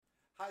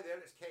Hi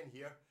there, it's Ken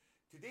here.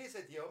 Today's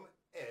idiom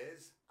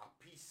is a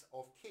piece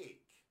of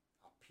cake.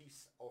 A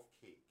piece of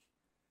cake.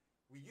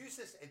 We use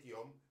this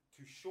idiom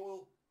to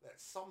show that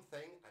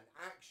something, an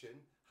action,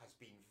 has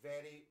been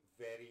very,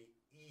 very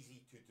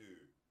easy to do.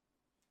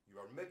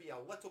 You are maybe a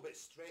little bit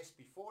stressed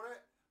before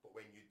it, but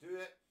when you do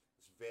it,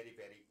 it's very,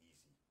 very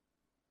easy.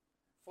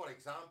 For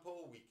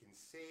example, we can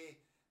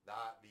say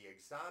that the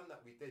exam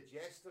that we did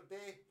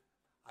yesterday,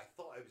 I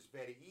thought it was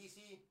very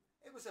easy.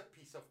 It was a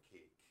piece of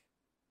cake.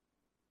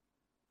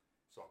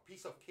 So a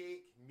piece of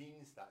cake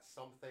means that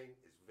something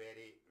is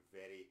very,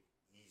 very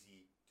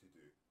easy